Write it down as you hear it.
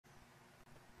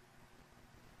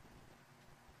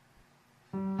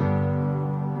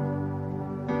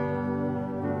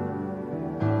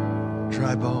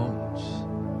dry bones,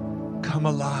 come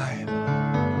alive.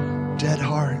 Dead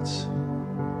hearts,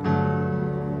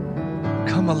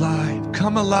 come alive,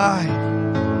 come alive.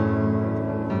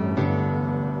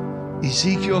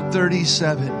 Ezekiel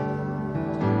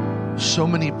 37, so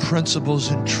many principles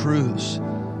and truths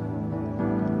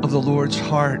of the Lord's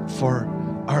heart for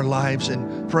our lives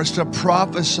and for us to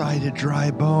prophesy to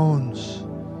dry bones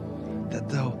that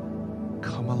they'll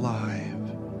come alive,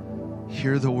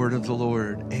 hear the word of the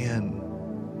Lord, and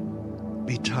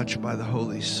be touched by the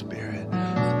Holy Spirit.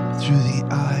 Through the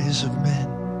eyes of men,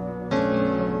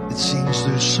 it seems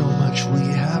there's so much we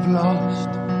have lost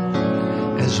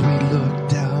as we look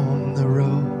down the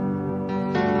road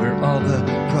where all the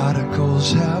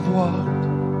prodigals have walked,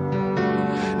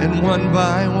 and one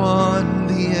by one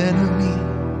the enemy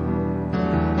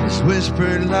has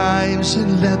whispered lies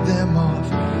and led them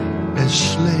off as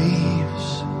slaves.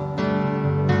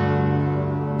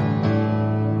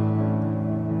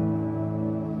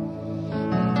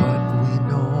 But we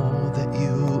know that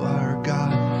you are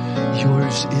God,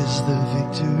 yours is the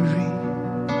victory.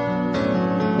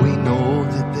 We know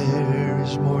that there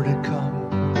is more to come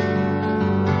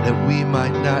that we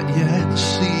might not yet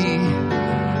see.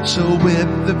 So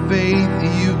with the faith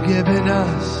you've given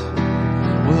us,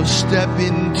 we'll step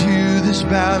into this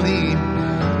valley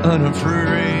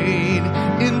unafraid,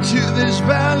 into this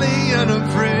valley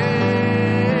unafraid.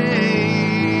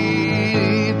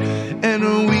 And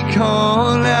we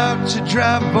call out to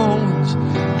dry bones,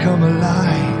 come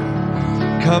alive,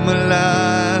 come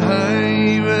alive.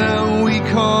 And we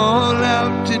call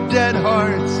out to dead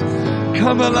hearts,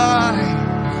 come alive,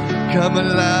 come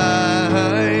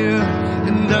alive.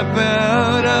 And up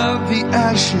out of the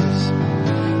ashes,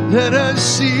 let us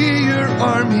see your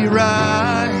army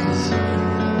rise.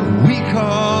 We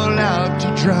call out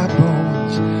to dry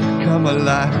bones, come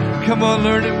alive. Come on,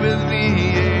 learn it with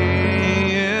me.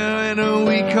 Yeah. And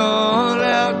we call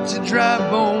out to dry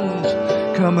bones,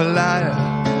 come alive,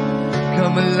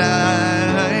 come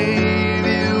alive.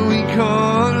 Yeah. We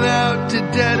call out to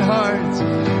dead hearts,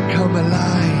 come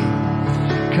alive,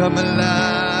 come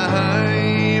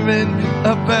alive. And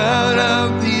up out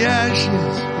of the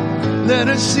ashes, let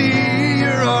us see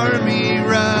your army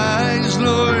rise,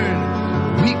 Lord.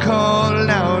 We call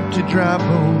out to dry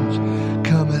bones,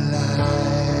 come alive.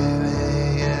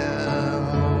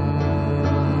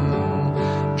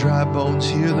 Dry bones,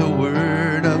 hear the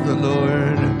word of the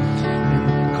Lord, and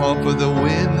call for the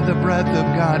wind, the breath of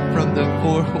God from the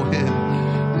four wind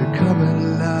to come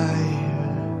alive.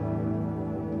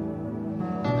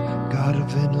 God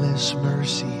of endless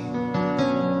mercy,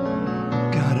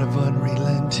 God of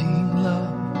unrelenting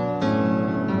love,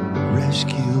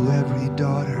 rescue every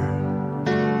daughter,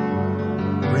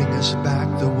 bring us back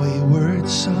the wayward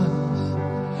sons,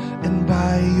 and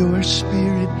by your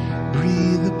Spirit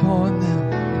breathe upon them.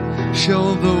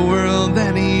 Show the world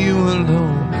that you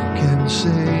alone can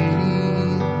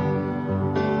save.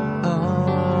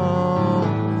 Oh,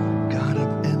 God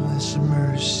of endless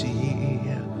mercy,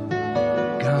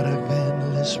 God of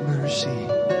endless mercy,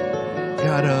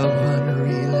 God of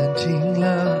unrelenting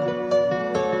love,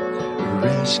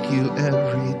 rescue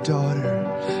every daughter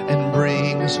and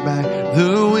bring us back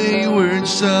the wayward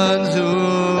sons.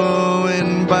 Oh,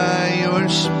 and by your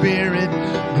Spirit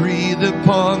breathe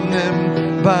upon them.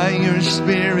 By your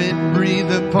Spirit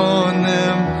breathe upon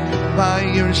them. By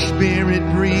your Spirit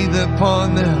breathe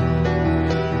upon them.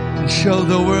 And show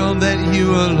the world that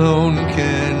you alone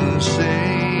can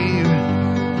save.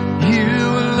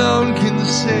 You alone can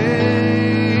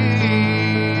save.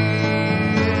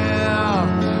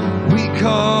 We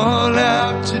call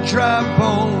out to dry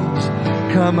bones,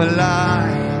 come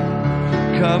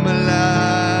alive, come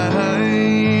alive.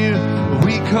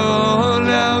 We call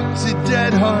out to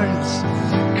dead hearts,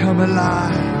 come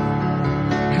alive,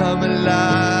 come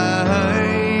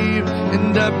alive.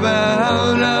 And up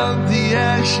out of the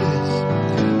ashes,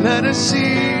 let us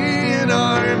see an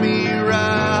army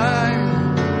rise.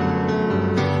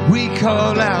 We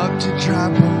call out to dry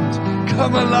bones,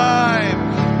 come alive.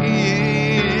 Yeah.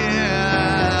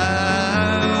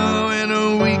 And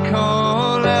we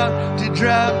call out to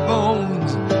dry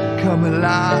bones, come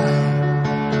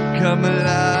alive, come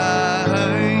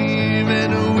alive.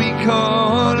 And we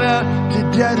call out to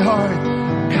dead heart,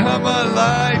 come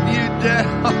alive, you dead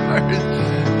heart.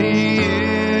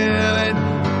 Yeah. And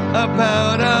up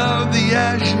out of the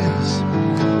ashes,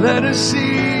 let us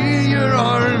see your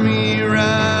army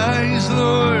rise,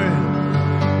 Lord.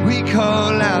 We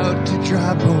call out to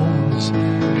dry bones,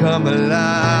 come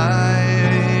alive.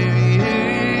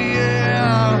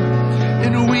 Yeah.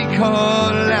 And we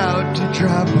call out to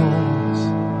dry bones,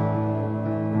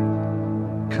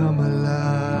 come alive.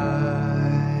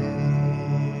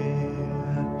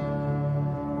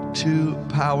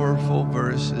 powerful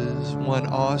verses, one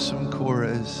awesome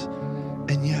chorus,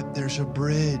 and yet there's a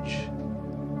bridge.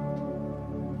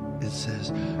 It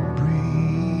says,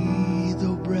 breathe,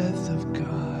 O breath of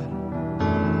God.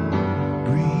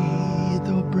 Breathe,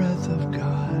 O breath of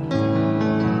God.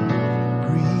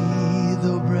 Breathe,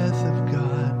 O breath of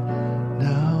God.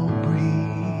 Now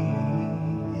breathe.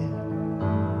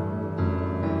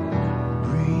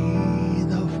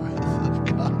 Breathe, O breath of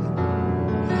God.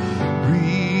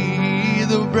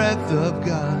 Breathe, O breath of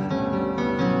God.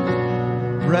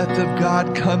 Breath of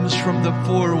God comes from the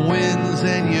four winds,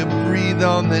 and you breathe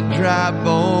on the dry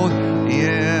bone.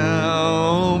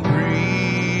 Yeah,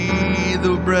 breathe,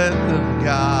 O breath of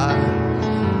God.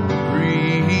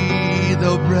 Breathe,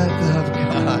 O breath of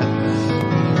God.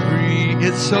 Breathe.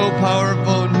 It's so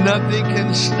powerful. Nothing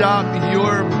can stop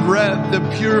your breath, the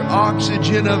pure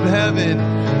oxygen of heaven.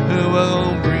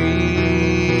 Oh,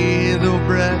 breathe, O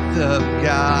breath of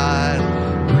God.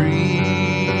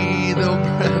 Breathe, O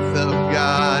breath of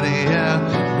God, yeah.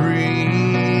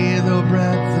 Breathe, O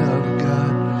breath of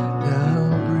God. Now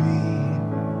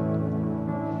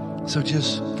breathe. So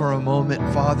just for a moment,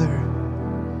 Father,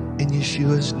 in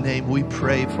Yeshua's name, we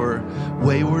pray for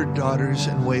wayward daughters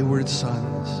and wayward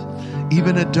sons.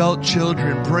 Even adult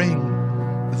children, bring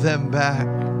them back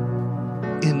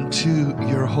into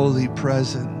your holy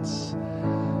presence.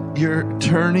 You're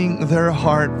turning their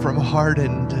heart from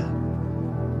hardened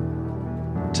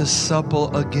to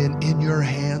supple again in your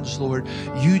hands, Lord.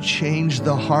 You change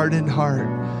the hardened heart.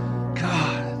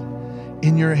 God,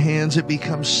 in your hands it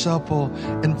becomes supple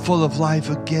and full of life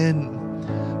again.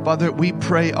 Father, we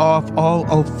pray off all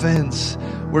offense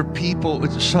where people,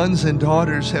 sons and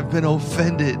daughters, have been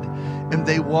offended and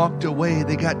they walked away.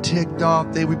 They got ticked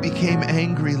off. They became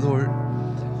angry, Lord.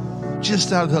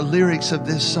 Just out of the lyrics of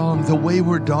this song, the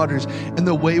wayward daughters and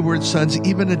the wayward sons,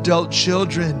 even adult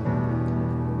children,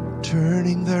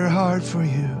 turning their heart for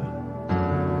you,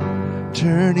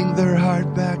 turning their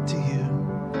heart back to you.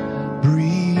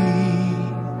 Breathe,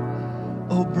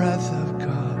 O breath of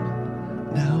God,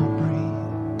 now breathe.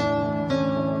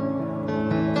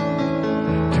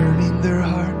 Turning their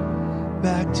heart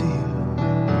back to you,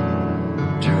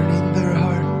 turning their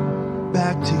heart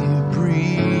back to you.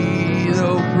 Breathe,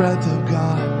 O breath of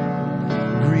God.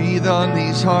 Breathe on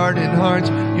these hardened hearts.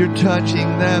 You're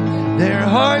touching them. Their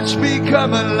hearts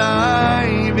become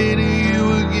alive in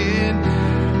you again.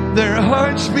 Their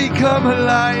hearts become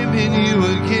alive in you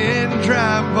again.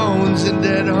 Dry bones and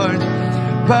dead hearts.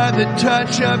 By the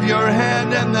touch of your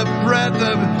hand and the breath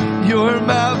of your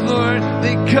mouth, Lord,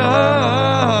 they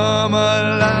come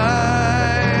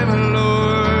alive,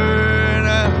 Lord.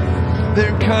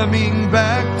 They're coming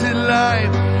back to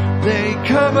life. They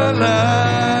come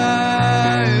alive,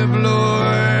 Lord.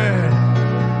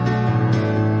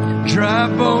 Dry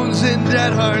bones and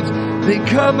dead hearts, they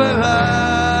come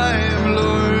alive,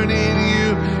 Lord, in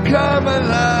you. Come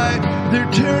alive.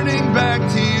 They're turning back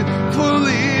to you,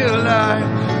 fully alive,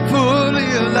 fully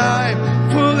alive,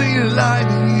 fully alive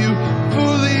in you,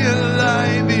 fully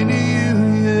alive in you.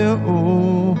 Yeah,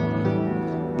 oh.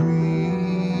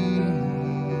 Breathe,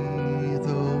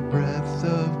 oh breath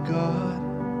of God.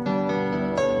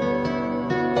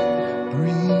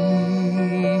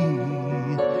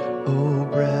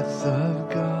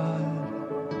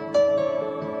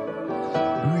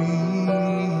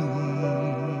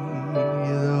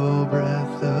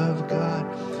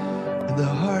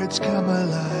 Come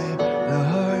alive, the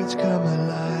hearts come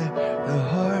alive, the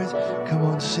hearts, come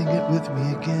on, sing it with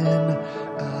me again.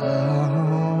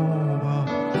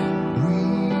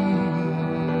 Breathe,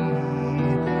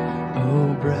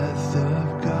 oh breath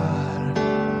of God.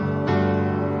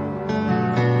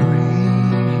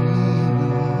 Breathe,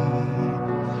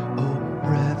 oh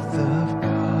breath of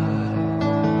God.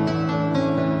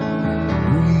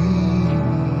 Breathe,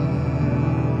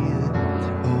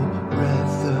 oh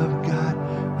breath of God.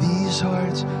 These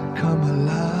hearts come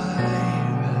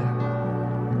alive,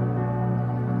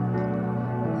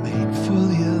 made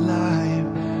fully alive.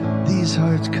 These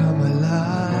hearts come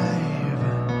alive.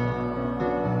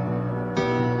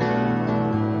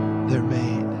 They're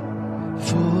made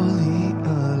fully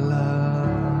alive.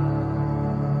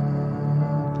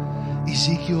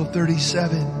 Ezekiel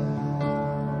 37.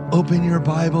 Open your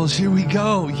Bibles. Here we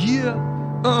go. Yeah.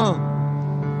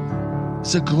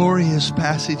 It's a glorious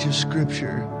passage of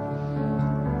Scripture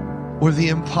where the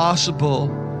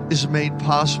impossible is made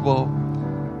possible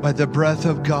by the breath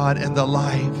of God and the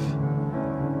life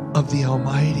of the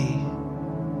Almighty.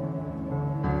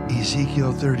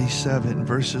 Ezekiel 37,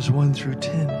 verses 1 through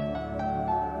 10.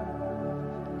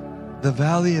 The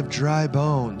valley of dry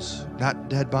bones, not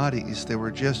dead bodies, they were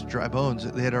just dry bones.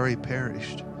 They had already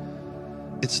perished.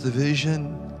 It's the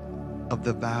vision of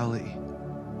the valley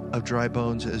of dry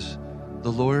bones as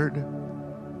the Lord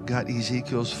got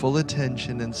Ezekiel's full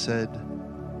attention and said,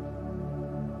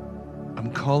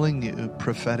 I'm calling you,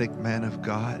 prophetic man of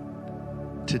God,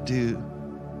 to do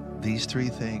these three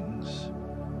things.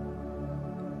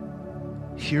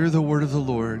 Hear the word of the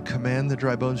Lord. Command the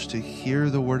dry bones to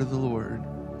hear the word of the Lord.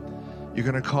 You're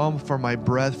going to call for my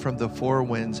breath from the four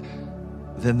winds.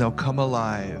 Then they'll come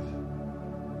alive.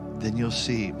 Then you'll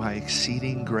see my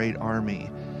exceeding great army.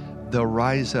 They'll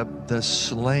rise up. The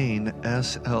slain,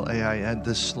 S-L-A-I-N,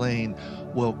 the slain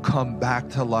will come back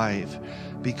to life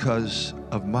because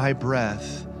of my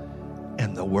breath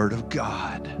and the word of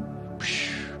God.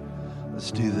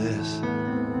 Let's do this.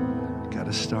 Got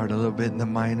to start a little bit in the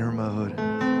minor mode.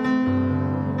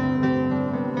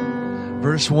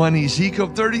 Verse 1, Ezekiel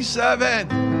 37.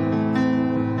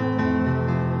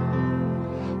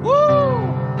 Woo!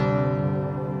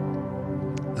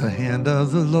 The hand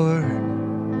of the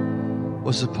Lord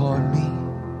was upon me,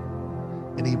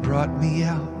 and he brought me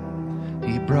out.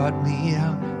 He brought me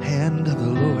out. Hand of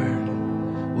the Lord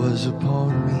was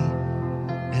upon me,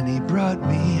 and he brought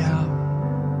me out.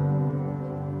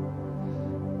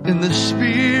 In the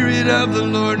spirit of the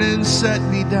Lord, and set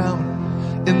me down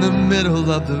in the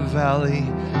middle of the valley,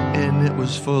 and it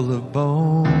was full of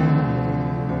bones.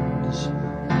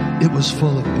 It was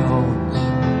full of bones.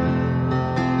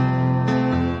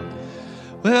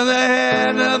 Well, the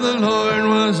hand of the Lord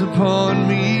was upon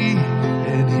me,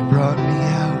 and he brought me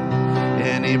out,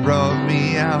 and he brought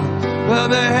me out. Well,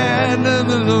 the hand of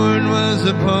the Lord was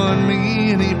upon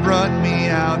me, and he brought me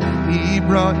out. He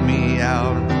brought me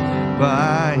out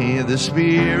by the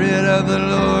Spirit of the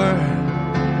Lord.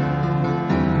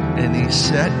 And he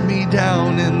set me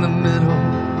down in the middle.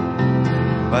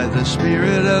 By the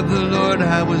Spirit of the Lord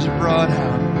I was brought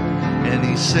out. And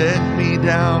he set me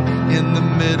down in the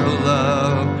middle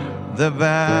of the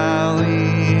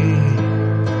valley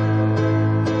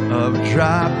of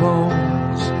dry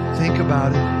bones. Think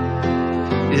about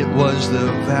it. It was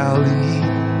the valley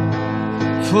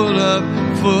full of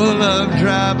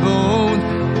dry bones.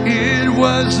 It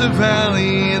was the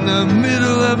valley in the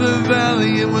middle of the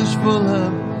valley. It was full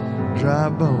of dry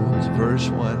bones. Verse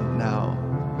 1 now.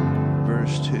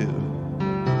 Verse 2.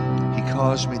 He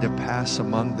caused me to pass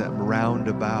among them round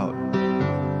about.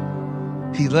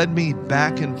 He led me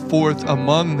back and forth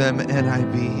among them,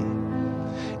 NIV.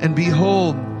 And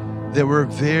behold, there were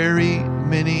very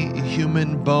many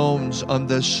human bones on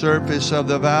the surface of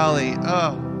the valley.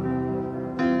 Oh.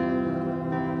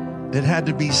 It had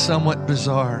to be somewhat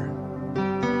bizarre.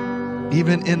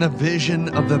 Even in a vision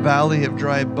of the valley of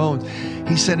dry bones.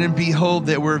 He said, and behold,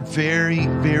 there were very,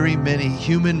 very many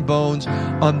human bones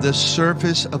on the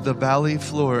surface of the valley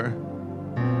floor.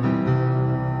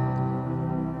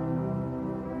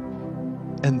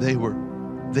 And they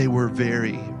were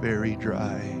very, very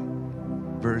dry.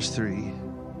 Verse 3.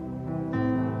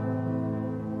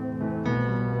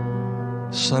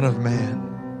 Son of man,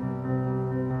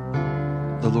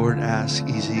 the Lord asked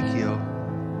Ezekiel,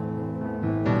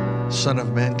 Son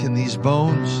of man, can these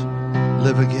bones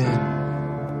live again?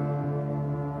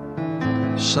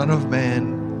 Son of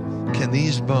man, can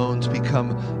these bones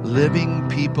become living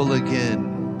people again?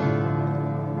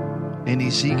 And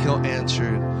Ezekiel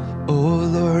answered, O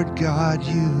Lord God,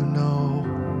 you know.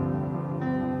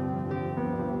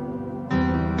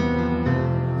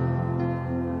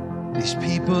 These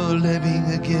people living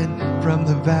again from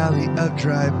the valley of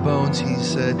dry bones. He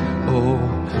said, Oh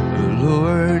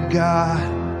Lord God,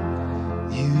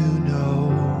 you know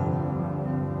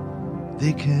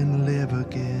they can live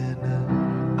again.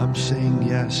 I'm saying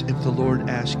yes. If the Lord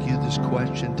asks you this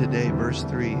question today, verse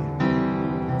 3,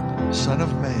 Son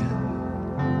of man,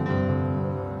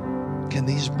 can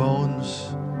these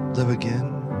bones live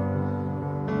again?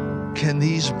 Can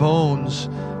these bones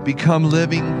become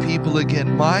living people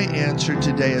again? My answer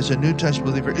today as a New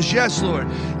Testament believer is yes, Lord.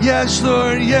 Yes,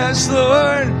 Lord. Yes,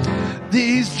 Lord.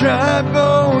 These dry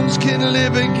bones can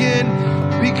live again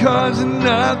because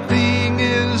nothing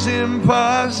is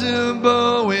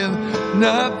impossible with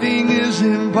nothing is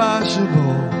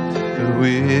impossible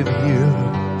with you.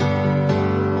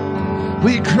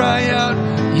 We cry out,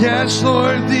 yes,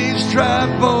 Lord, these dry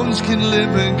bones can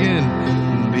live again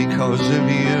because of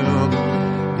you.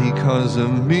 Because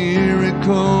of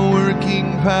miracle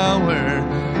working power,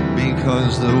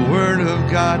 because the word of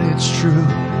God, it's true.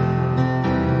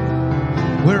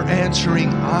 We're answering,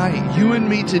 you and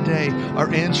me today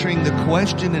are answering the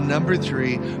question in number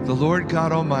 3. The Lord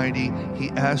God Almighty, he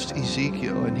asked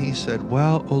Ezekiel, and he said,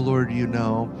 well, oh Lord, you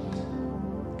know,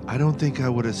 I don't think I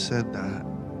would have said that.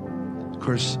 Of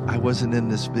course, I wasn't in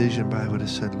this vision, but I would have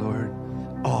said, Lord,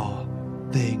 all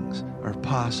things are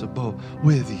possible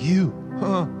with you.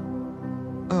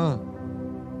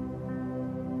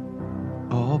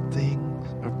 All things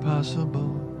are possible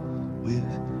with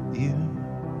you.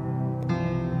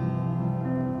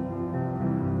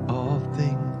 All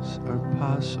things are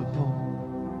possible.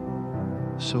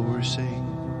 So we're saying,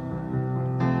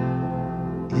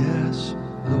 yes,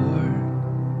 Lord.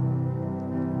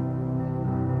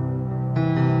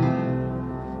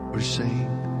 We're saying,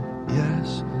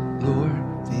 yes, Lord,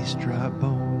 these dry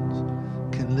bones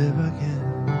can live again.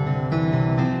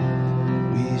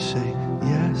 We say,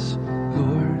 yes,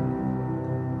 Lord,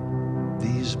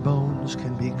 these bones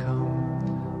can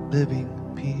become living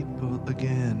people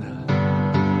again.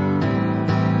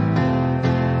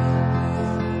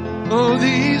 Oh,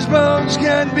 these bones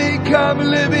can become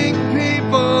living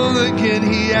people again.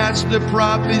 He asked the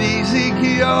prophet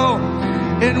Ezekiel,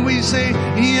 and we say,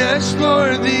 yes,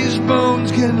 Lord, these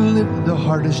bones can live. The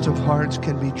hardest of hearts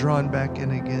can be drawn back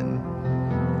in again.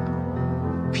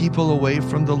 People away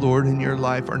from the Lord in your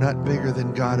life are not bigger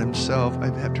than God himself. I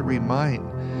have to remind,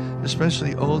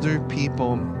 especially older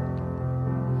people,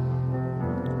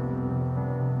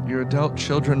 your adult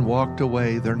children walked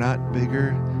away. They're not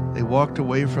bigger. They walked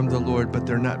away from the Lord, but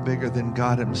they're not bigger than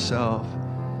God himself.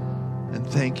 And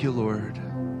thank you, Lord.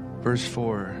 Verse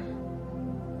 4.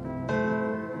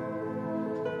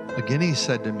 Again he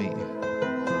said to me,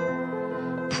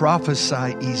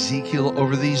 prophesy, Ezekiel,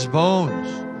 over these bones,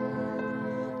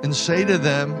 and say to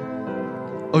them,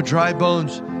 O dry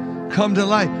bones, come to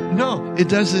life. No, it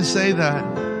doesn't say that.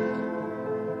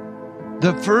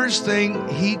 The first thing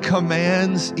he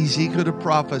commands Ezekiel to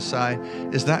prophesy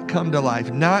is not come to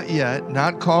life. Not yet.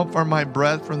 Not call for my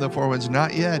breath from the four winds.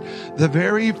 Not yet. The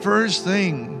very first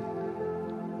thing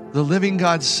the living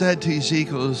God said to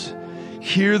Ezekiel is,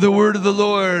 hear the word of the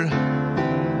Lord.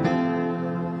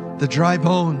 The dry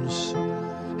bones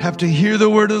have to hear the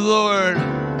word of the Lord.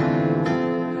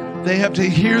 They have to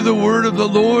hear the word of the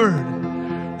Lord.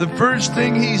 The first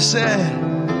thing he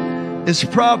said is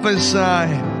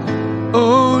prophesy.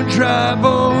 Oh, dry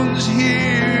bones,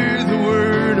 hear the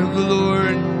word of the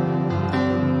Lord.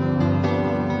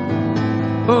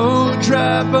 Oh,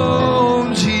 dry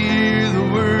bones, hear the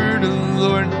word of the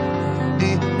Lord.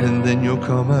 And then you'll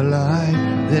come alive.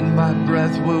 Then my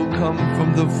breath will come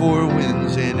from the four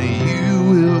winds, and you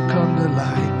will come to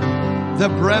life. The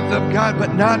breath of God,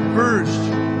 but not first.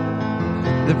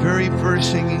 The very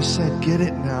first thing he said, get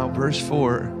it now, verse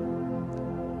 4.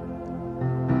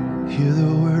 Hear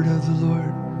the word of the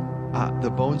Lord. The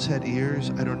bones had ears.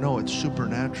 I don't know. It's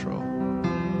supernatural.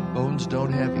 Bones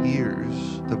don't have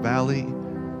ears. The valley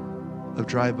of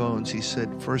dry bones, he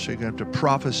said, first you're going to have to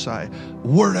prophesy.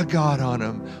 Word of God on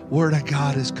them. Word of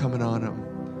God is coming on them.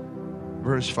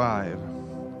 Verse 5.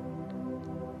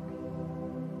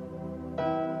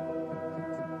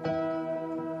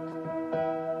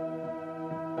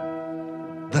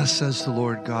 Thus says the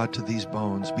Lord God to these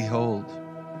bones, behold,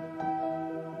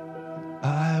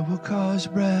 I will cause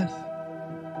breath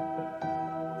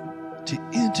to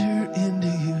enter into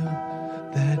you,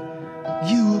 that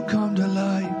you will come to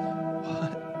life.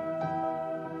 What?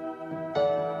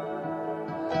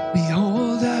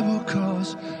 Behold, I will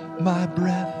cause my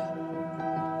breath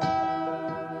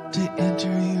to enter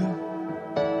you.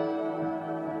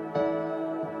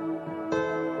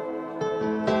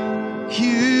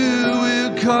 You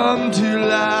will come to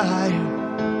life.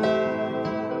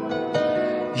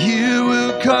 You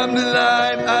will come to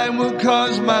life. I will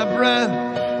cause my breath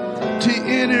to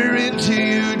enter into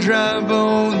you, dry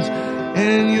bones,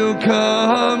 and you'll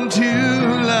come to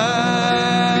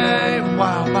life.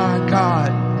 Wow, my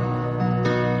God.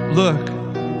 Look,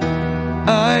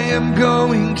 I am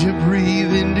going to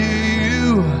breathe into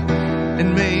you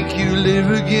and make you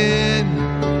live again.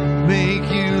 Make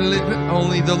you live.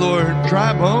 Only the Lord.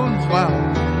 Dry bones? Wow.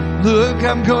 Look,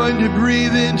 I'm going to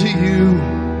breathe into you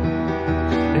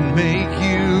and make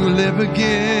you live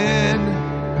again.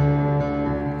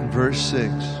 In verse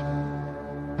 6,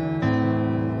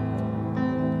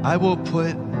 I will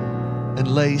put and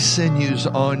lay sinews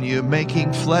on you,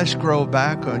 making flesh grow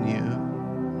back on you.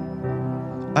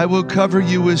 I will cover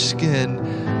you with skin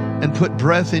and put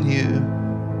breath in you,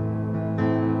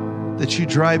 that you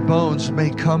dry bones may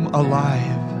come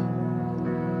alive.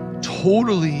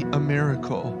 Totally a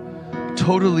miracle.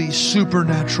 Totally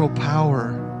supernatural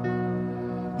power.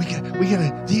 We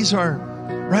gotta, these are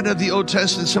right out of the Old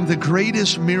Testament, some of the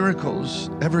greatest miracles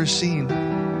ever seen.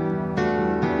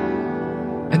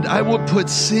 And I will put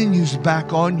sinews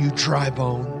back on you, dry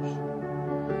bones.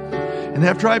 And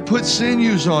after I put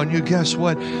sinews on you, guess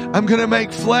what? I'm going to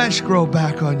make flesh grow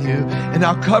back on you. And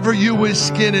I'll cover you with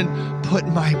skin and put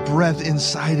my breath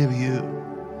inside of you.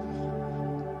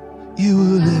 You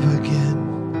will live again.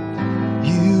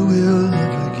 You will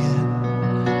live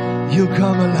again. You'll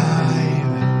come alive.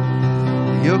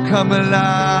 You'll come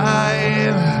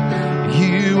alive.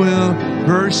 You will.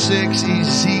 Verse 6,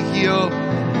 Ezekiel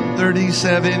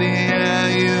 37. Yeah,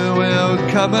 you will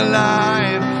come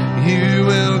alive. You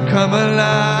will come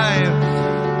alive.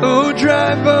 Oh,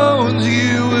 dry bones,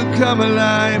 you will come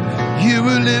alive. You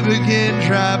will live again.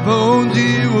 Dry bones,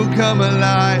 you will come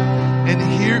alive. And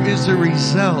here is the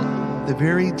result. The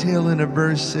very tail end of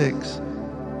verse 6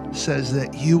 says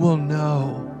that you will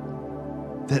know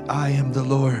that I am the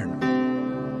Lord.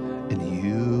 And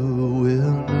you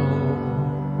will know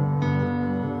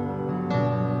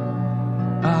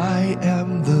I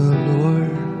am the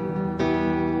Lord.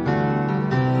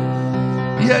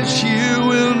 Yes, you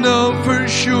will know for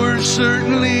sure,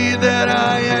 certainly, that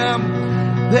I am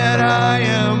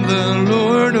the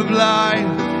Lord of life.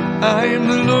 I am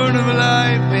the Lord of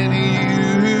life, and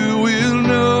you will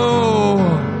know.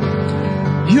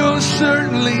 You'll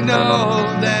certainly know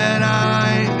that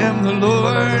I am the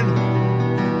Lord.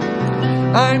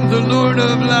 I'm the Lord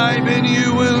of life, and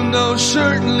you will know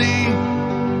certainly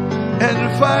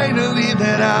and finally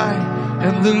that I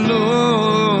am the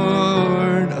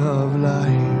Lord of life.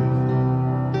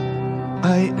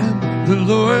 I am the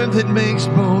Lord that makes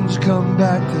bones come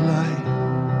back to life.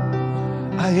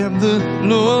 I am the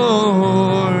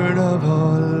Lord of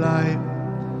all life.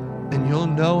 And you'll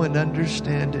know and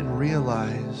understand and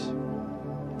realize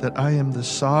that I am the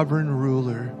sovereign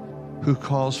ruler who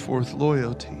calls forth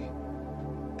loyalty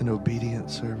and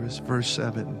obedient service. Verse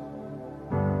 7.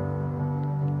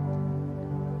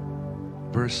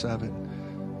 Verse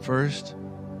 7. First,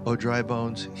 O dry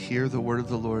bones, hear the word of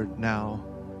the Lord now.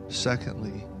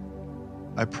 Secondly,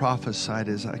 I prophesied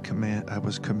as I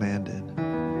was commanded.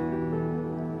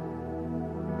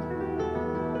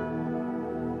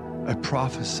 I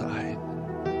prophesied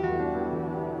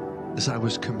as I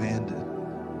was commanded.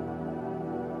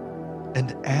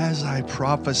 And as I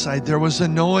prophesied, there was a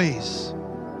noise.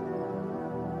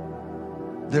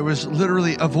 There was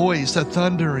literally a voice, a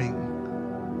thundering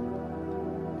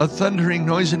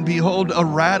noise, and behold, a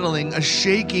rattling, a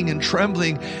shaking and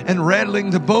trembling and rattling.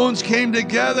 The bones came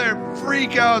together.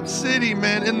 Freak out city,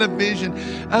 man, in the vision.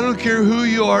 I don't care who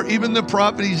you are, even the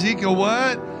prophet Ezekiel.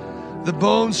 What? The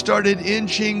bones started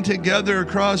inching together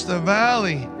across the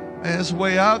valley. Man, it's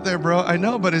way out there, bro. I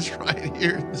know, but it's right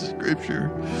here in the scripture.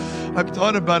 I've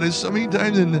thought about it so many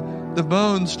times, and the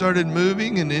bones started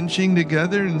moving and inching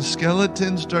together, and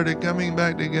skeletons started coming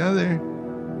back together.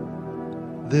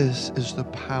 This is the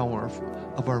power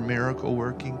of our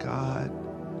miracle-working God.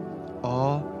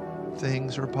 All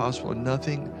things are possible.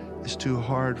 Nothing is too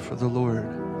hard for the Lord.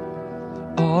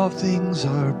 All things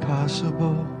are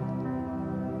possible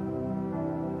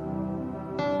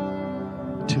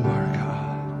to our God.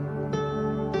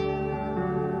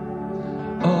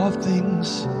 All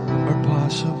things are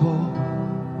possible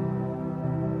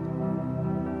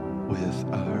with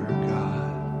our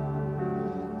God.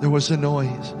 There was a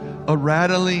noise, a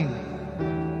rattling,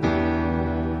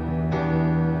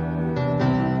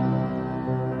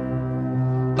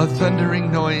 a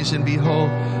thundering noise, and behold,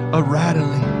 a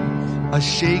rattling, a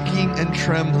shaking and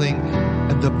trembling,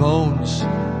 and the bones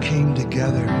came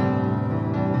together,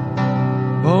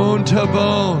 bone to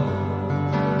bone.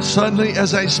 Suddenly,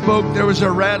 as I spoke, there was a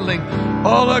rattling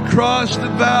all across the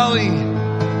valley.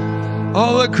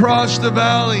 All across the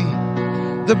valley,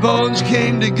 the bones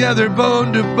came together,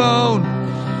 bone to bone.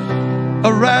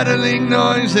 A rattling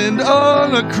noise, and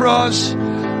all across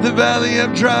the valley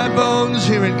of dry bones,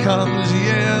 here it comes.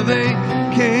 Yeah, they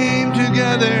came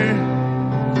together,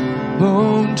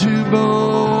 bone to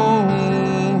bone.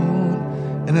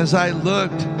 And as I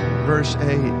looked, verse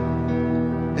 8,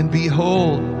 and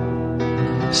behold,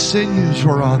 sinews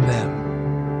were on them.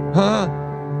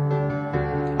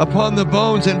 Upon the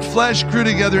bones, and flesh grew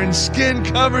together, and skin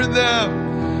covered them.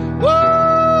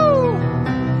 Woo!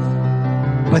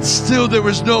 But still there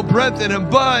was no breath in them,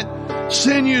 but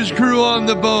sinews grew on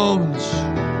the bones.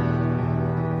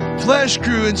 Flesh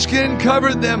grew and skin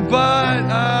covered them, but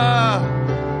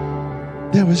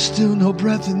there was still no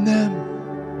breath in them.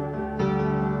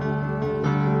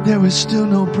 There was still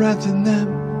no breath in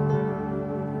them.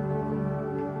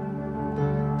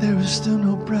 There was still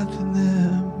no breath in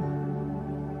them.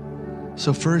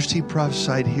 So first he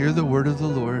prophesied, hear the word of the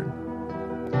Lord.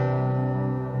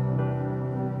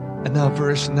 And now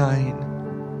verse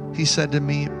 9, he said to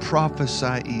me,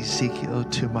 prophesy, Ezekiel,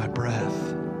 to my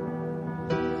breath.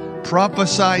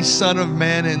 Prophesy, Son of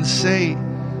Man, and say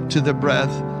to the breath,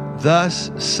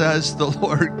 thus says the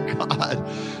Lord God,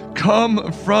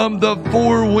 come from the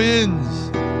four winds,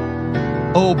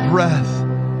 O breath,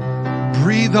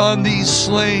 breathe on these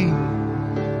slain,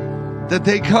 that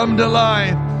they come to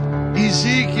life.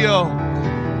 Ezekiel,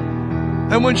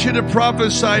 I want you to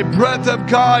prophesy, breath of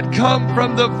God, come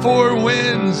from the four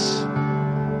winds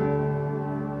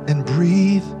and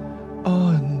breathe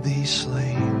on these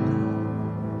slain.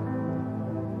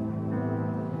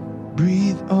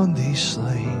 Breathe on these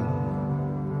slain.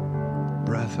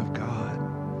 Breath of God,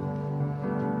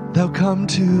 they'll come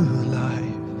to life.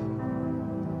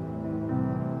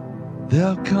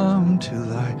 They'll come to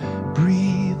life.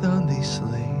 Breathe on these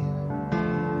slain.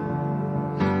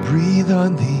 Breathe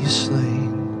on these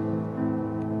slain,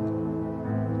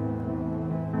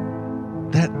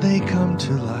 that they come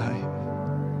to life.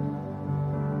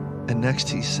 And next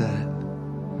he said,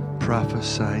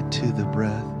 prophesy to the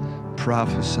breath,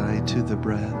 prophesy to the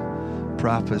breath,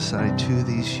 prophesy to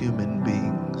these human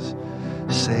beings.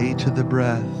 Say to the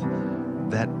breath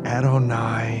that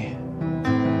Adonai,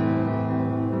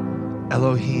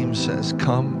 Elohim says,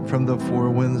 come from the four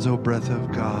winds, O breath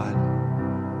of God.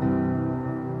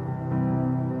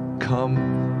 Come,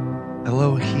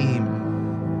 Elohim,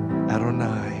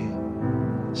 Adonai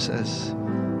says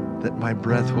that my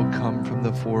breath will come from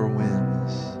the four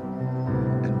winds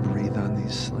and breathe on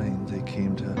these slain. They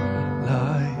came to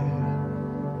life.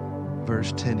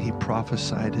 Verse 10, he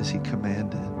prophesied as he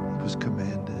commanded. He was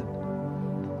commanded.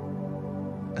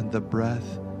 And the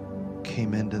breath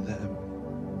came into them.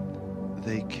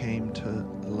 They came to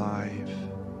life.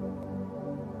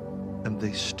 And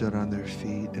they stood on their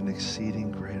feet, an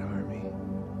exceeding great army.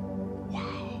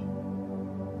 Wow.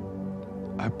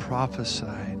 I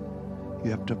prophesied.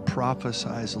 You have to prophesy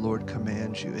as the Lord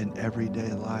commands you in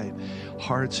everyday life.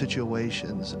 Hard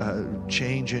situations,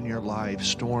 change in your life,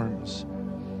 storms.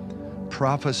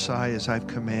 Prophesy as I've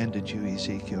commanded you,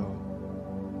 Ezekiel.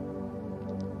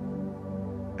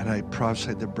 And I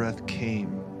prophesied, the breath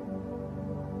came.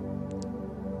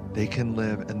 They can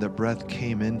live, and the breath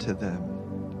came into them.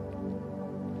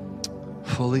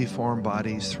 Fully formed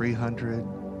bodies, 300,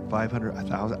 500,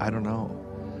 1,000, I don't know,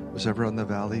 was ever on the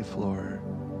valley floor.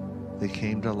 They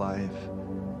came to life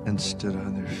and stood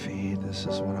on their feet. This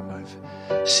is one of my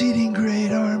exceeding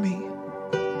great army.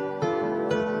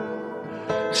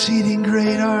 Exceeding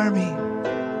great army.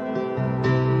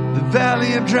 The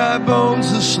valley of dry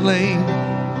bones, the slain,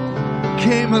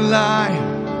 came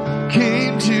alive,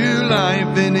 came to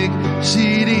life, an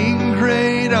exceeding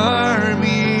great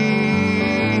army.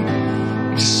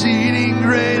 Exceeding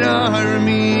great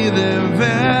army, the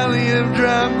valley of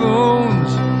dry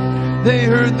bones. They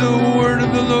heard the word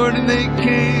of the Lord and they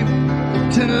came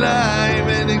to life,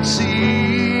 an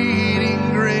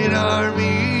exceeding great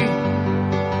army.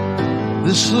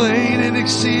 The slain, an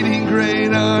exceeding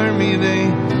great army.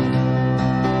 They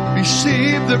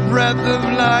received the breath of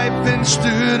life and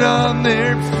stood on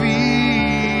their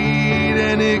feet,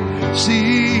 an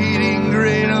exceeding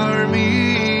great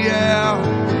army, yeah.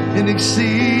 An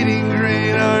exceeding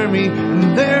great army.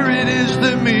 And there it is,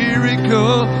 the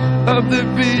miracle of the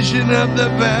vision of the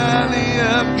valley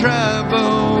of dry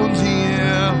bones,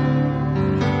 yeah.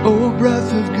 Oh,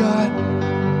 breath of God.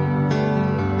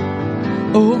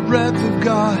 Oh, breath of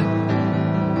God.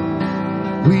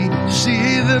 We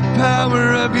see the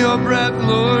power of your breath,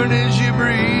 Lord, as you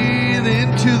breathe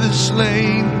into the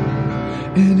slain.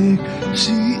 And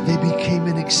they became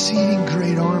an exceeding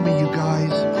great army, you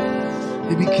guys.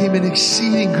 They became an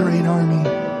exceeding great army.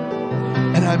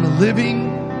 And I'm living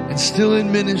and still in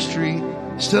ministry,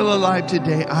 still alive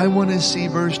today. I want to see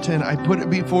verse 10. I put it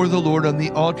before the Lord on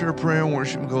the altar of prayer and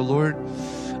worship and go, Lord,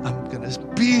 I'm going to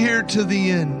be here to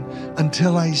the end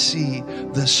until I see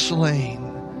the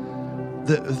slain,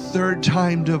 the third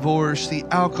time divorce, the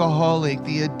alcoholic,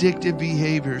 the addictive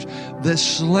behaviors. The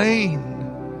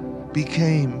slain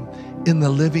became in the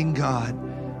living God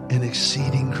an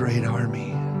exceeding great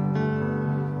army.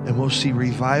 And we'll see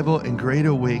revival and great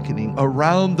awakening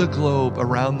around the globe,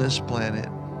 around this planet,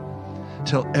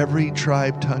 till every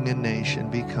tribe, tongue, and nation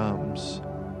becomes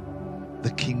the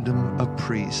kingdom of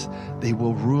priests. They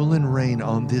will rule and reign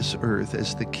on this earth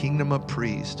as the kingdom of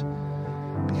priests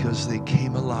because they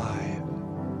came alive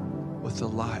with the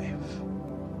life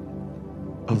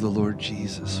of the Lord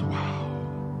Jesus. Wow.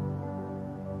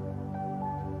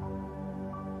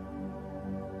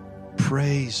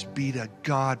 Praise be to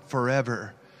God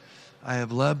forever. I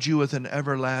have loved you with an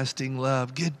everlasting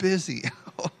love. Get busy.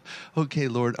 Okay,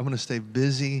 Lord, I'm going to stay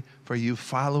busy for you,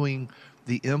 following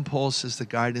the impulses, the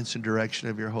guidance and direction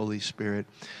of your Holy Spirit.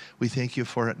 We thank you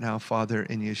for it now, Father,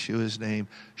 in Yeshua's name.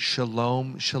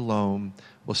 Shalom, shalom.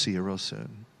 We'll see you real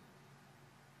soon.